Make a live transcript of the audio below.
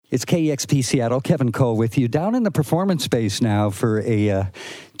It's KEXP Seattle. Kevin Cole with you down in the performance space now for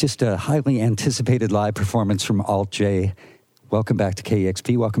just a highly anticipated live performance from Alt J. Welcome back to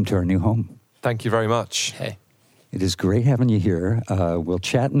KEXP. Welcome to our new home. Thank you very much. Hey. It is great having you here. We'll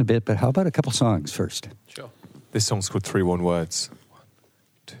chat in a bit, but how about a couple songs first? Sure. This song's called 3-1 Words. 1,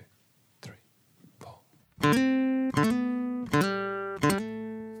 2, 3, 4.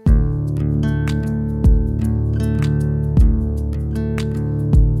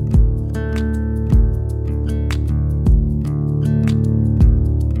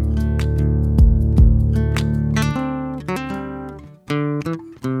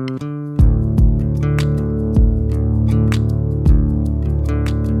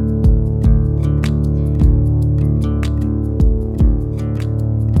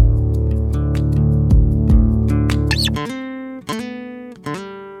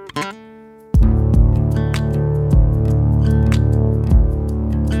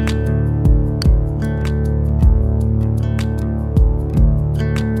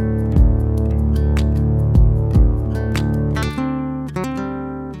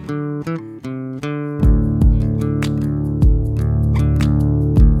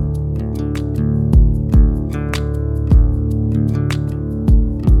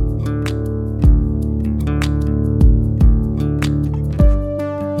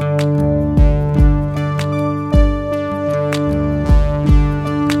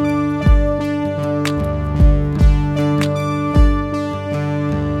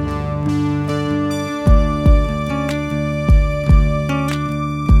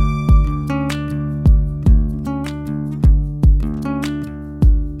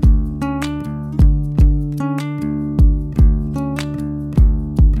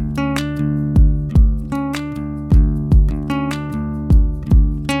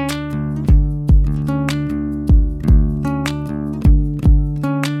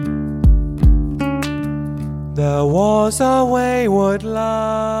 There was a wayward lad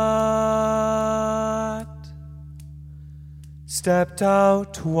stepped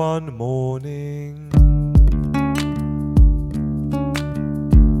out one morning.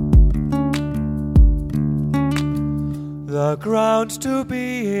 The ground to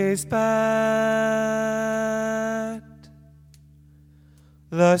be his bed,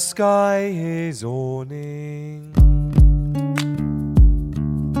 the sky his awning.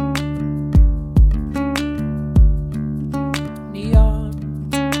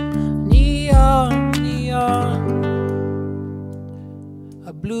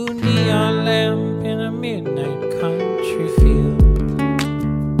 A blue neon lamp in a midnight country field.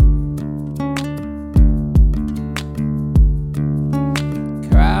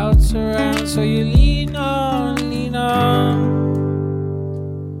 Crowds around, so you lean on, lean on.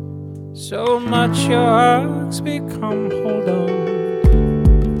 So much your hugs become hold on.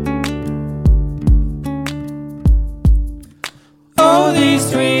 Oh, these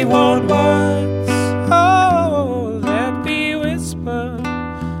 3-1 words, oh, that be whispered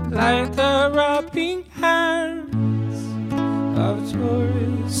like the rubbing hands of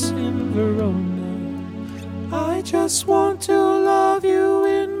tourists in Verona. I just want to love you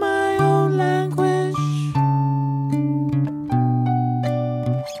in my own language.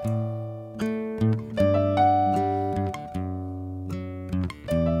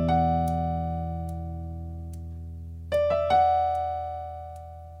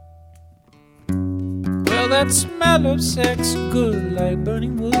 Well, that smell of sex good like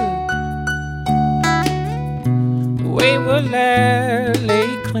burning wood. The way we'll lay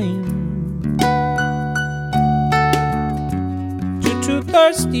claim to two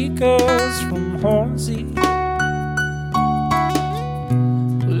thirsty girls from Hornsey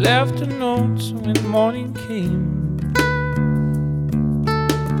who left a note when morning came.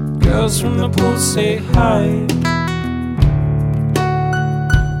 Girls from the pool say hi.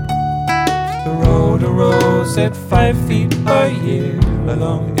 Rode a rose at 5 feet per year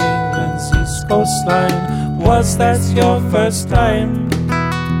along England's east coastline. Was that your first time?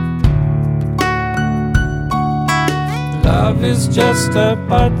 Love is just a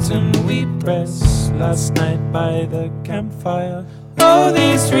button we press last night by the campfire. Oh,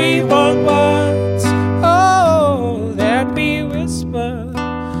 these 3-1 words, oh, that we whisper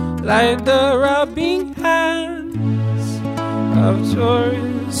like the rubbing hands of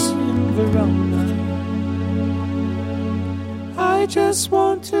tourists in Verona. I just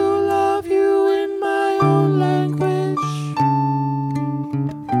want to love you in my own language.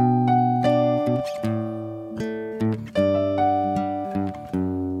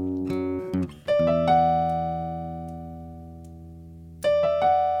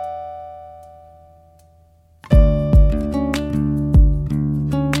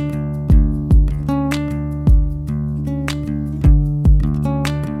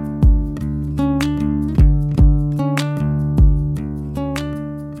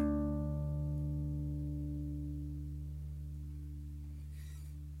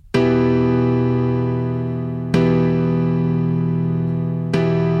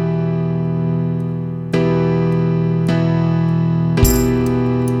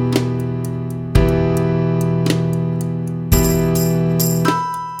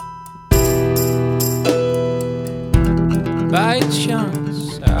 by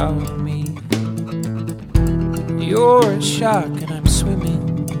chance out of me. You're a shark and I'm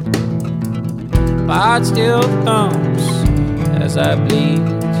swimming. My heart still thumps as I bleed.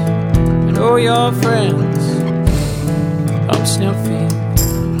 And all your friends, I'm sniffing.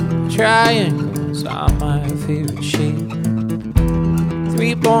 Triangles are my favorite shape.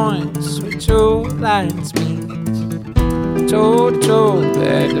 3 points where 2 lines meet. Toe to toe,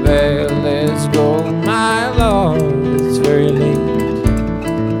 back to back, let's go. My love, it's very late.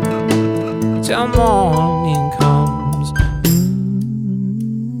 Till morning comes,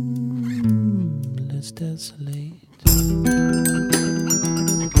 let's desolate.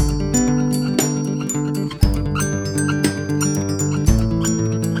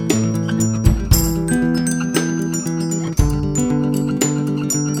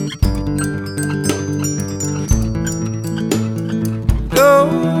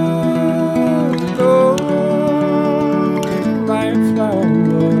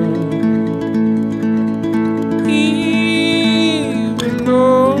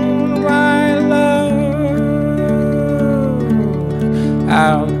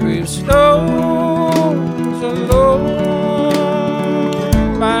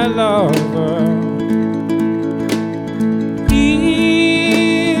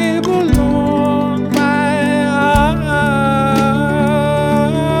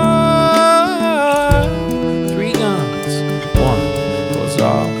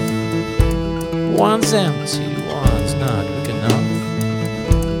 One's empty, one's not big enough.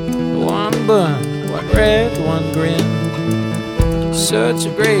 One burn, one red, one grin. Search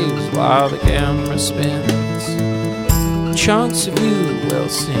of graves while the camera spins. Chunks of you will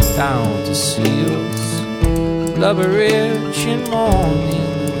sink down to seals. Blubber rich in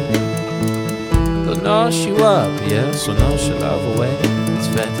morning. They'll nurse you up, yes, or nurse your love away. It's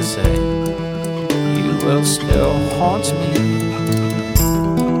fair to say you will still haunt me.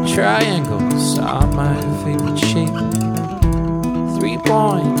 Triangles are my favorite shape. 3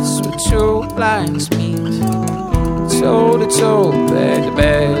 points where 2 lines meet. Toe to toe, bed to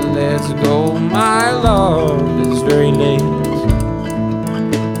bed, let's go. My love is very late.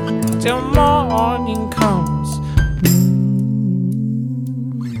 Till morning comes,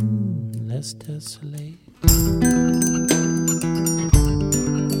 let's desolate.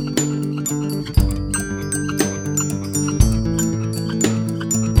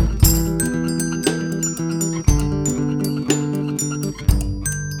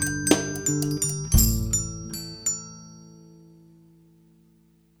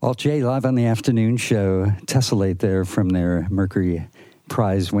 Alt J live on the afternoon show. Tessellate there from their Mercury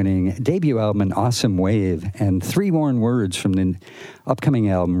Prize-winning debut album, An Awesome Wave, and 3 Worn Words from the upcoming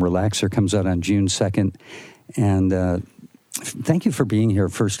album, Relaxer, comes out on June 2nd. And thank you for being here,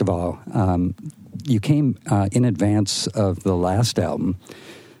 first of all. You came in advance of the last album.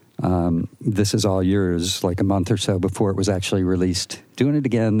 This Is All Yours, like a month or so before it was actually released. Doing it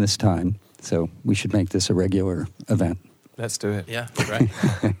again this time, so we should make this a regular event. Let's do it. Yeah, right.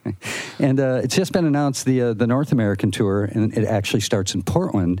 And it's just been announced, the North American tour, and it actually starts in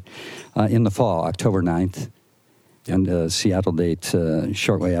Portland in the fall, October 9th, yep. And a Seattle date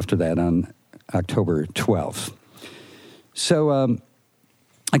shortly after that on October 12th. So,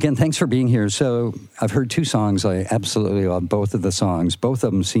 again, thanks for being here. So I've heard 2 songs. I absolutely love both of the songs. Both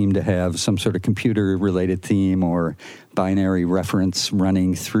of them seem to have some sort of computer-related theme or binary reference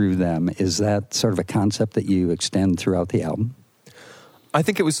running through them. Is that sort of a concept that you extend throughout the album? I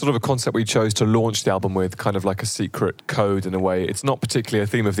think it was sort of a concept we chose to launch the album with, kind of like a secret code in a way. It's not particularly a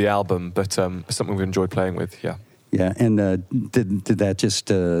theme of the album, but something we've enjoyed playing with, yeah. Yeah, and did that just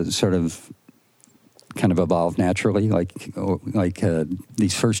sort of kind of evolve naturally? Like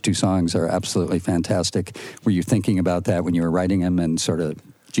these first 2 songs are absolutely fantastic. Were you thinking about that when you were writing them, and sort of,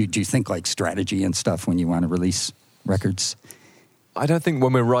 do you think like strategy and stuff when you want to release records? I don't think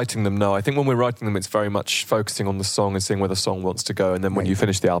when we're writing them, no. I think when we're writing them, it's very much focusing on the song and seeing where the song wants to go. And then when you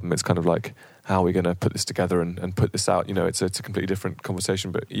finish the album, it's kind of like, how are we going to put this together and put this out? You know, it's a completely different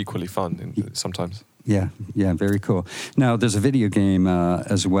conversation, but equally fun sometimes. Yeah, very cool. Now, there's a video game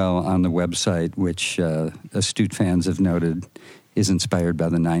as well on the website, which astute fans have noted is inspired by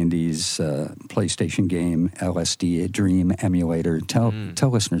the 90s PlayStation game, LSD Dream Emulator. Tell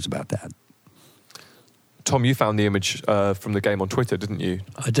listeners about that. Tom, you found the image from the game on Twitter, didn't you?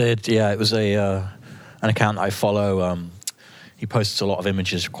 I did, yeah. It was an account I follow. He posts a lot of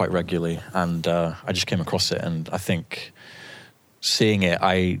images quite regularly, and I just came across it, and I think seeing it,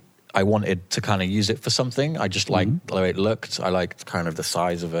 I wanted to kind of use it for something. I just liked the way it looked. I liked kind of the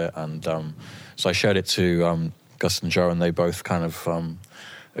size of it, and so I showed it to Gus and Joe, and they both kind of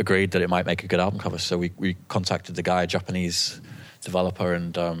agreed that it might make a good album cover. So we contacted the guy, a Japanese developer,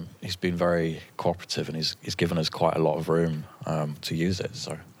 and he's been very cooperative, and he's given us quite a lot of room to use it.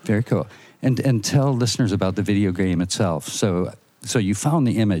 So very cool. And tell listeners about the video game itself. So you found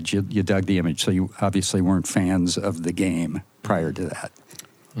the image, you dug the image, so you obviously weren't fans of the game prior to that.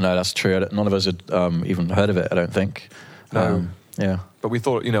 No, that's true. None of us had even heard of it, I don't think. No. Yeah. But we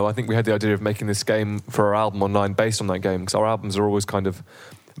thought, I think we had the idea of making this game for our album online based on that game, because our albums are always kind of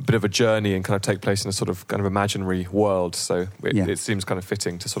a bit of a journey and kind of take place in a sort of kind of imaginary world. So it seems kind of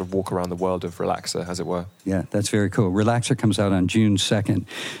fitting to sort of walk around the world of Relaxer, as it were. Yeah, that's very cool. Relaxer comes out on June 2nd.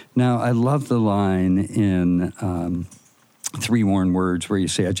 Now, I love the line in Three Worn Words where you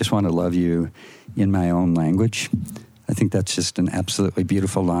say, I just want to love you in my own language. I think that's just an absolutely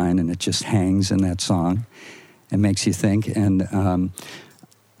beautiful line, and it just hangs in that song and makes you think. And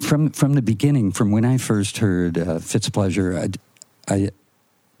from the beginning, from when I first heard Fitz Pleasure, I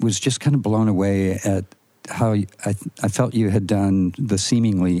was just kind of blown away at how I felt you had done the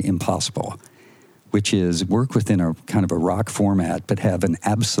seemingly impossible, which is work within a kind of a rock format, but have an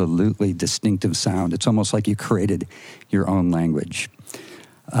absolutely distinctive sound. It's almost like you created your own language.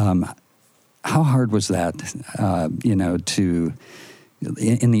 How hard was that, in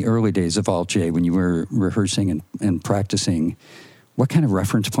the early days of Alt J, when you were rehearsing and practicing, what kind of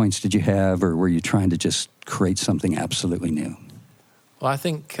reference points did you have, or were you trying to just create something absolutely new? Well, I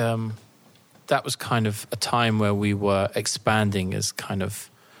think that was kind of a time where we were expanding as kind of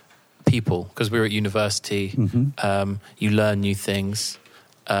people, because we were at university. Mm-hmm. You learn new things,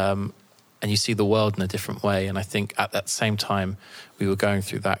 and you see the world in a different way. And I think at that same time, we were going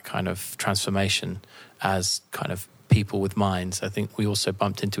through that kind of transformation as kind of people with minds. I think we also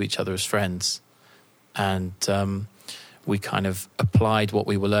bumped into each other as friends, and we kind of applied what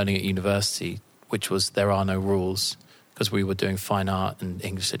we were learning at university, which was there are no rules, because we were doing fine art and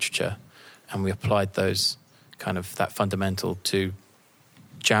English literature, and we applied those kind of that fundamental to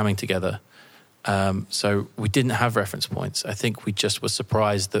jamming together. So we didn't have reference points. I think we just were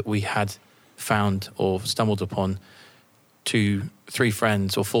surprised that we had found or stumbled upon 2, 3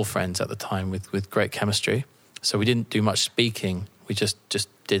 friends or 4 friends at the time with great chemistry. So we didn't do much speaking. We just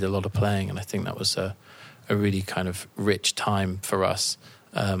did a lot of playing, and I think that was a really kind of rich time for us,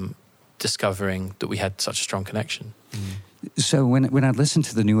 discovering that we had such a strong connection. So when I listen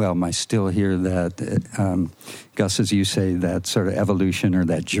to the new album, I still hear that, Gus, as you say, that sort of evolution or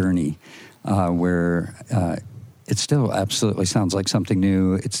that journey where it still absolutely sounds like something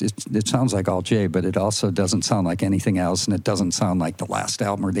new. It sounds like Alt J, but it also doesn't sound like anything else, and it doesn't sound like the last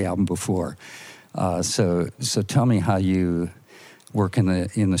album or the album before. So tell me how you work in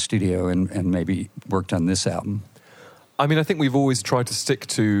the studio and maybe worked on this album. I mean, I think we've always tried to stick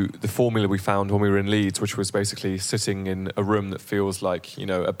to the formula we found when we were in Leeds, which was basically sitting in a room that feels like,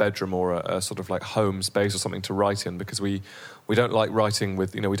 a bedroom or a sort of like home space or something to write in, because we don't like writing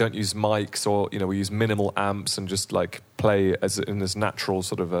with, we don't use mics or, we use minimal amps and just like play in as natural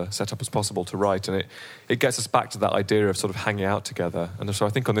sort of a setup as possible to write. And it gets us back to that idea of sort of hanging out together. And so I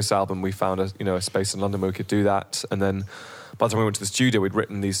think on this album we found a space in London where we could do that. And then by the time we went to the studio, we'd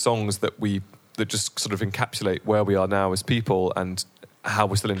written these songs that just sort of encapsulate where we are now as people and how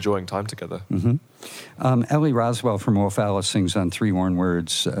we're still enjoying time together. Mm-hmm. Ellie Roswell from Wolf Alice sings on Three Worn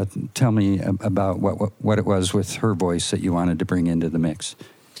Words. Tell me about what it was with her voice that you wanted to bring into the mix.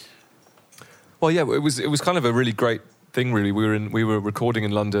 Well, yeah, it was kind of a really great thing, really. We were recording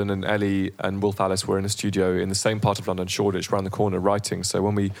in London, and Ellie and Wolf Alice were in a studio in the same part of London, Shoreditch, around the corner, writing. So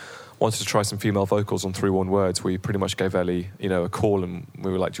when we wanted to try some female vocals on Three Worn Words, we pretty much gave Ellie, a call, and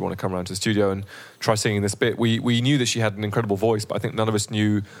we were like, do you want to come around to the studio and try singing this bit? We knew that she had an incredible voice, but I think none of us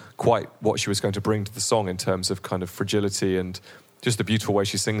knew quite what she was going to bring to the song in terms of kind of fragility and just the beautiful way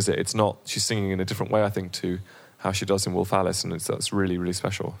she sings it. She's singing in a different way, I think, to how she does in Wolf Alice, and that's really, really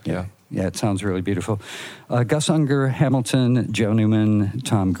special. Yeah, it sounds really beautiful. Gus Unger, Hamilton, Joe Newman,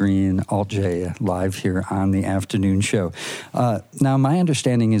 Tom Green, Alt J, live here on the afternoon show. Now, my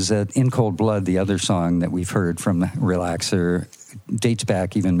understanding is that In Cold Blood, the other song that we've heard from Relaxer, dates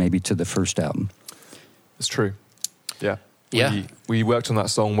back even maybe to the first album. It's true. Yeah. Yeah. We worked on that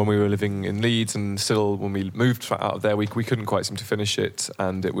song when we were living in Leeds, and still when we moved out of there, we couldn't quite seem to finish it.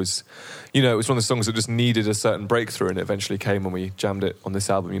 And it was, it was one of the songs that just needed a certain breakthrough, and it eventually came when we jammed it on this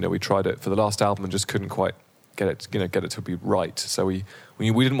album. We tried it for the last album and just couldn't quite get it to be right. So we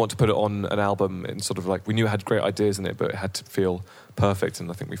didn't want to put it on an album and sort of like, we knew it had great ideas in it, but it had to feel perfect,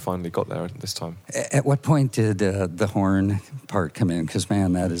 and I think we finally got there this time. At what point did the horn part come in? Because,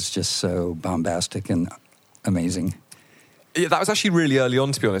 man, that is just so bombastic and amazing. Yeah, that was actually really early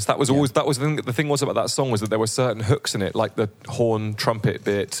on, to be honest. That was always the thing was about that song was that there were certain hooks in it, like the horn trumpet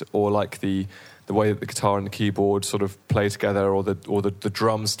bit, or like the way that the guitar and the keyboard sort of play together, or the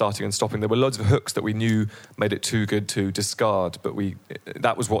drums starting and stopping. There were loads of hooks that we knew made it too good to discard, but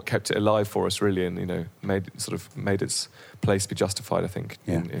that was what kept it alive for us, really, and made its place be justified, I think,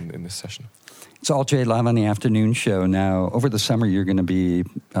 in this session. It's Alt J live on the afternoon show now. Over the summer, you're going to be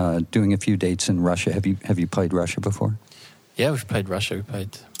doing a few dates in Russia. Have you played Russia before? Yeah, we've played Russia. We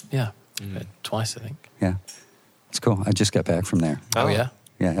played twice, I think. Yeah, it's cool. I just got back from there. Oh yeah?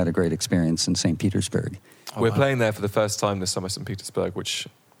 Yeah, I had a great experience in St. Petersburg. We're playing there for the first time this summer, St. Petersburg, which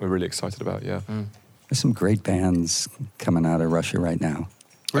we're really excited about, yeah. There's some great bands coming out of Russia right now.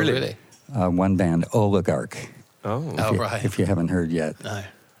 Really? One band, Oligarch. Oh, If you haven't heard yet. No.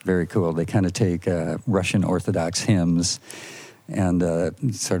 Very cool. They kind of take Russian Orthodox hymns and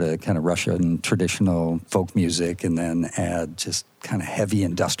sort of kind of Russian traditional folk music, and then add just kind of heavy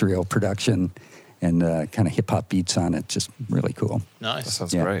industrial production and kind of hip-hop beats on it. Just really cool. Nice. That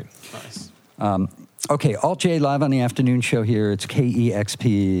sounds great. Nice. Okay, Alt J live on the afternoon show here. It's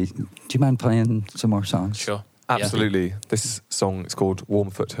KEXP. Do you mind playing some more songs? Sure. Absolutely. Yeah. This song is called Warm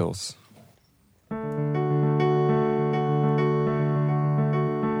Foothills.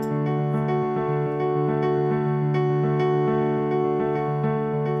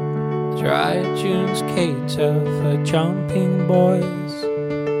 Dry June's cater for jumping boys.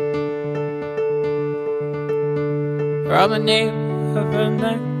 From the nape of her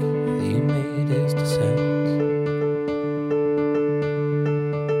neck, he made his descent.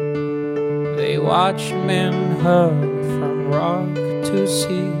 They watched men hurl from rock to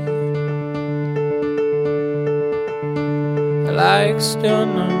sea, like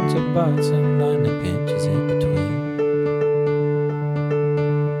stone onto butts and line of pinches in between.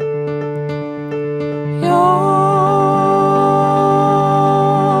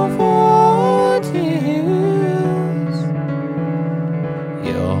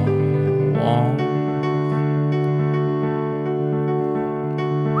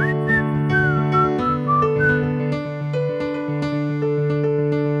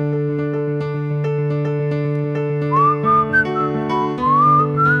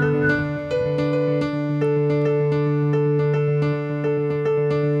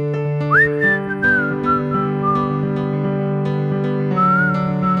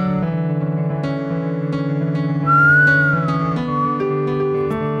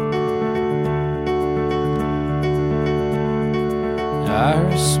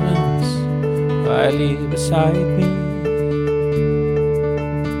 Iris smells quietly beside me.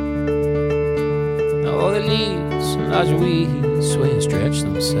 All the leaves and large weeds sway and stretch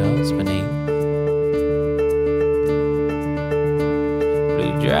themselves beneath.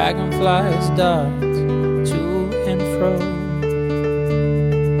 Blue dragonflies dart to and fro.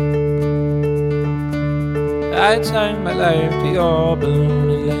 I tie my life to your balloon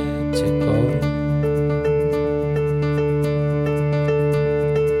and let it go.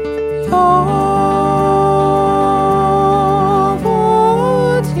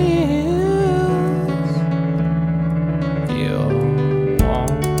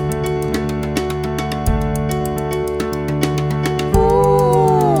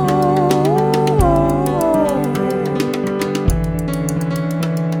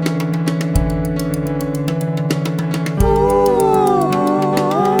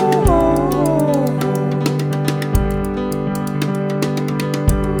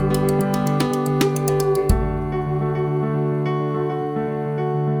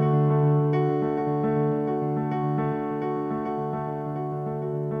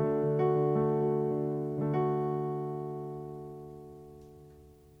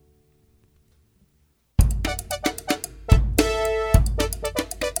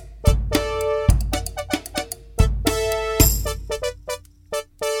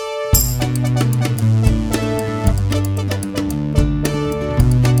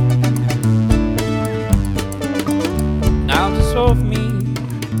 Of me,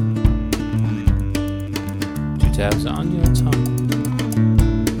 2 tabs on your tongue.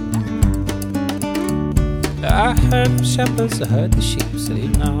 I heard the shepherds, I heard the sheep say,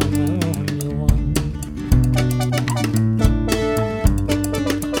 now I'm the only one.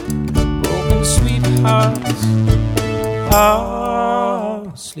 Broken sweethearts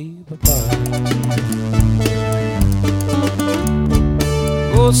all sleep apart.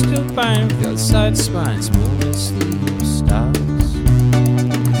 Ghost goodbye, feel side spine, smooth and sleep stars.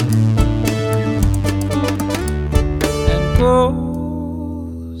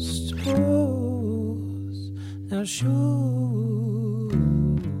 Ghost, now shush,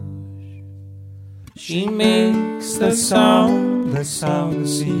 She makes the sound the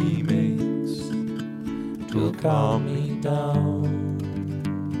sea makes to calm me down.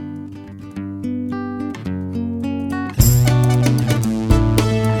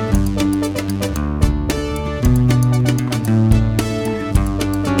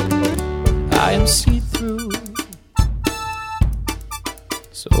 I am see-through,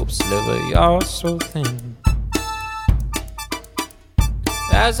 soap sliver, you're so thin.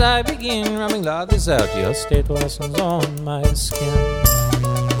 As I begin rubbing this out, your state lessons on my skin.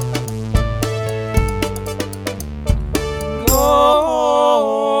 Oh,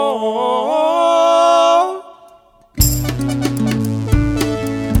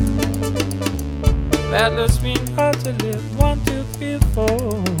 that lets me hard to live. 1, 2, 3, 4.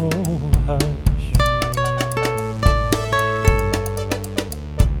 Hush.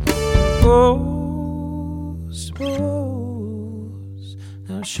 Oh, suppose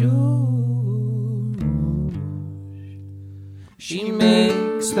now shush. She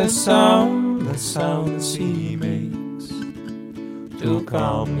makes the sound the sea makes to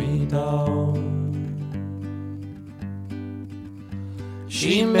calm me down.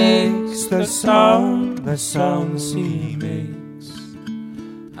 She makes the sound the sea makes.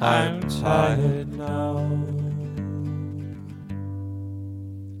 I'm tired now.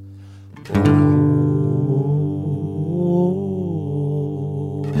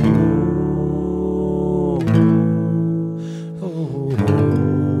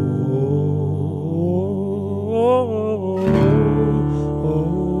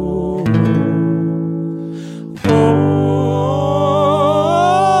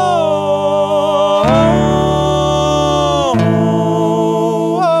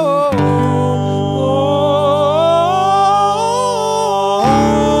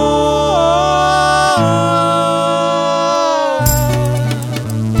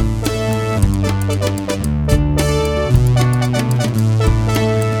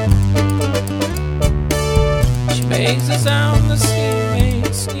 Makes the sound the sea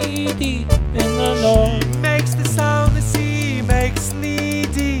makes knee deep in the north. She makes the sound the sea makes knee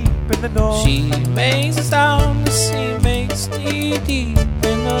deep in the north. She makes the sound the sea makes knee deep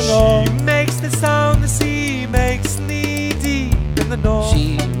in the north. She makes the sound the sea makes knee deep in the north.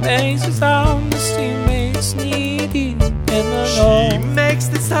 She makes the sound the sea makes knee deep in the north. She makes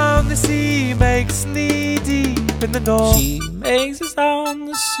the sound the sea makes knee deep in the north. She makes the sound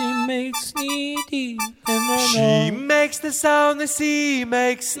the sea makes knee deep in the north. She makes the sound the sea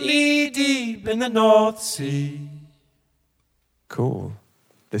makes knee deep in the North Sea. Cool.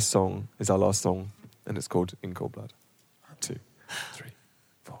 This song is our last song, and it's called In Cold Blood. 2, 3,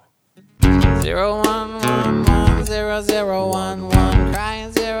 4. 0 1 1 1 0 0 1 1,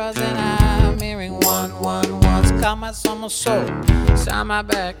 crying zeros and I'm hearing 1 1 1. Got my summer soul, sign my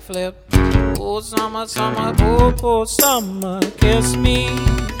backflip. Oh summer, summer, oh, oh summer, kiss me.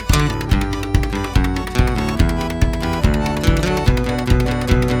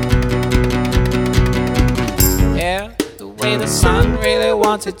 Yeah, the way the sun really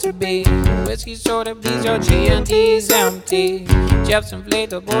wants it to be. Whiskey soda beats your G&T's empty. Jeff's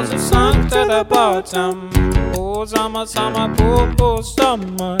inflatables are sunk to the bottom. Oh summer, summer, oh, oh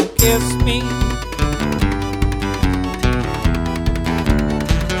summer, kiss me.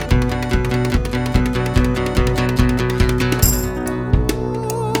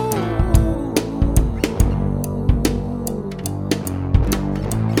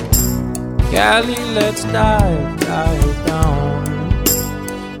 Galley, let's dive down.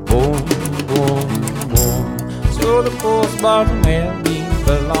 Boom, boom, boom. To the pool's bottom where we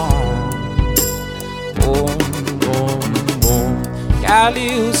belong. Boom, boom, boom. Galley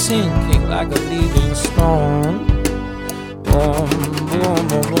who's sinking like a leading stone. Boom, boom,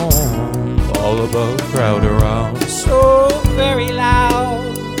 boom, boom. All above, crowd around. So very loud.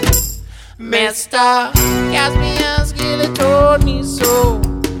 Mr. Caspian Skillet told me so.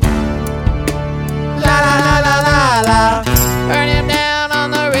 La la la la la la, burn him down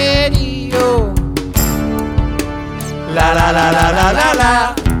on the radio. La la la la la la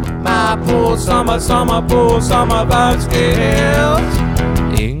la, my poor summer, summer, poor summer vibes skills.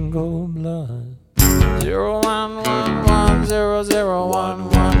 Ingo blood. 0 1 1 1 0 0 1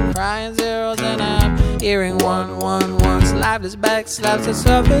 1, crying zeros and I'm hearing 1 1 1. Lifeless back slaps the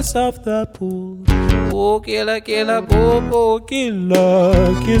surface of the pool. Oh killer, killer, oh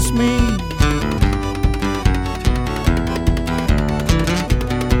killer, kiss me.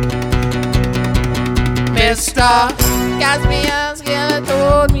 Mr. Caspian Skillet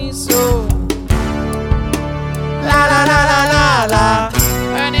told me so. La la la la la la,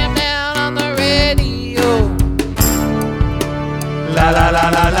 burn him down on the radio. La la la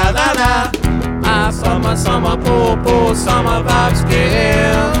la la la la, my summer pool, summer vibes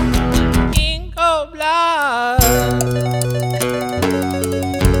kill. In cold blood.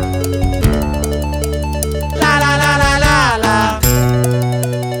 La la la la la la.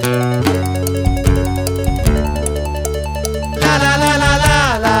 La la la la la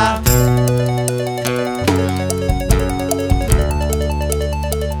la.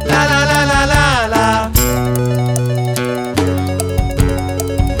 La la la la la la.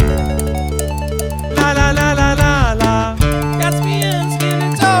 La la la la la la. Got me in skin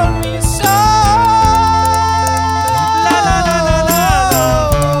and told me so. La la la la la la.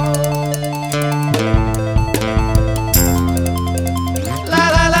 La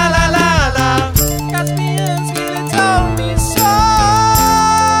la la la la la. Got me in skin and told me so.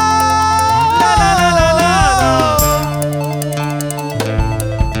 La la la la la la.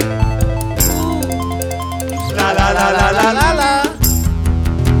 La la la la la la la.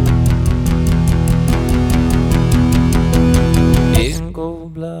 In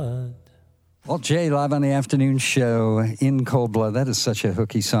cold blood. Walt J live on the afternoon show in Cold Blood. That is such a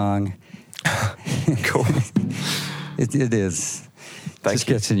hooky song. Cool. It is. Thank Just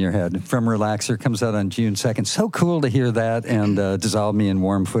you. gets in your head. From Relaxer comes out on June 2nd. So cool to hear that. And Dissolve Me in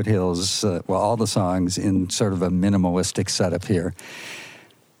Warm Foothills. All the songs in sort of a minimalistic setup here.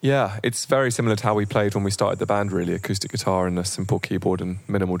 Yeah, it's very similar to how we played when we started the band, really. Acoustic guitar and a simple keyboard and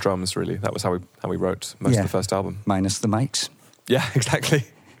minimal drums, really. That was how we wrote most of the first album. Minus the mics. Yeah, exactly.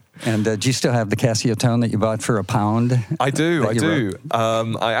 And do you still have the Casio tone that you bought for £1? I do. that you wrote?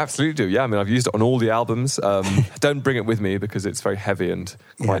 I absolutely do. Yeah, I mean, I've used it on all the albums. Don't bring it with me because it's very heavy and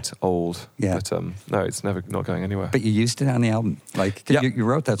quite old. Yeah. But no, it's never not going anywhere. But you used it on the album. Like, Yeah. you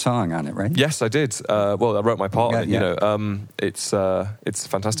wrote that song on it, right? Yes, I did. Well, I wrote my part on it. Yeah, You know, it's a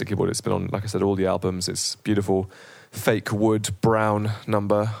fantastic keyboard. It's been on, like I said, all the albums. It's beautiful, fake wood brown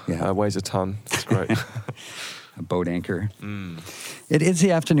number. Yeah. Weighs a ton. It's great. A boat anchor. It is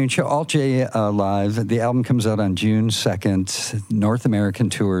the afternoon show, Alt J Live. The album comes out on June 2nd. North American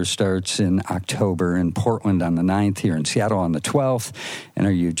tour starts in October in Portland on the 9th, here in Seattle on the 12th. And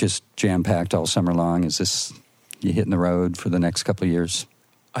are you just jam-packed all summer long? Is this you hitting the road for the next couple of years?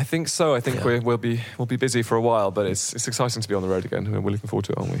 I think so. I think we'll be busy for a while, but it's exciting to be on the road again. I mean, we're looking forward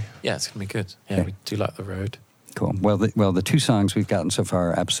to it, aren't we? Yeah, it's going to be good. Yeah, Okay. we do like the road. Cool. Well, the two songs we've gotten so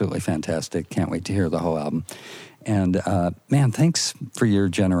far are absolutely fantastic. Can't wait to hear the whole album. And, man, thanks for your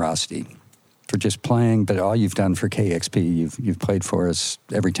generosity, for just playing, but all you've done for KXP. You've played for us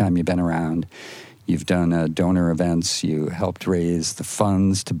every time you've been around. You've done donor events. You helped raise the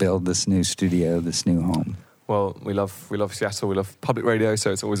funds to build this new studio, this new home. Well, we love Seattle. We love public radio,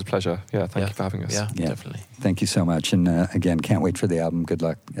 so it's always a pleasure. Yeah, thank you for having us. Yeah, Yeah. definitely. Thank you so much. And, again, can't wait for the album. Good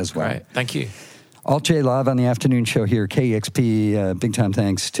luck as well. Right. Thank you. Alt J Live on the afternoon show here, KXP. Big time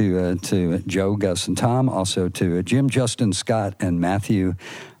thanks to Joe, Gus, and Tom. Also to Jim, Justin, Scott, and Matthew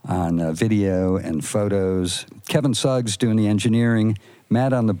on video and photos. Kevin Suggs doing the engineering.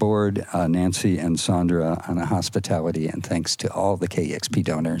 Matt on the board. Nancy and Sandra on the hospitality. And thanks to all the KXP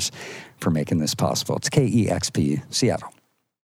donors for making this possible. It's KEXP Seattle.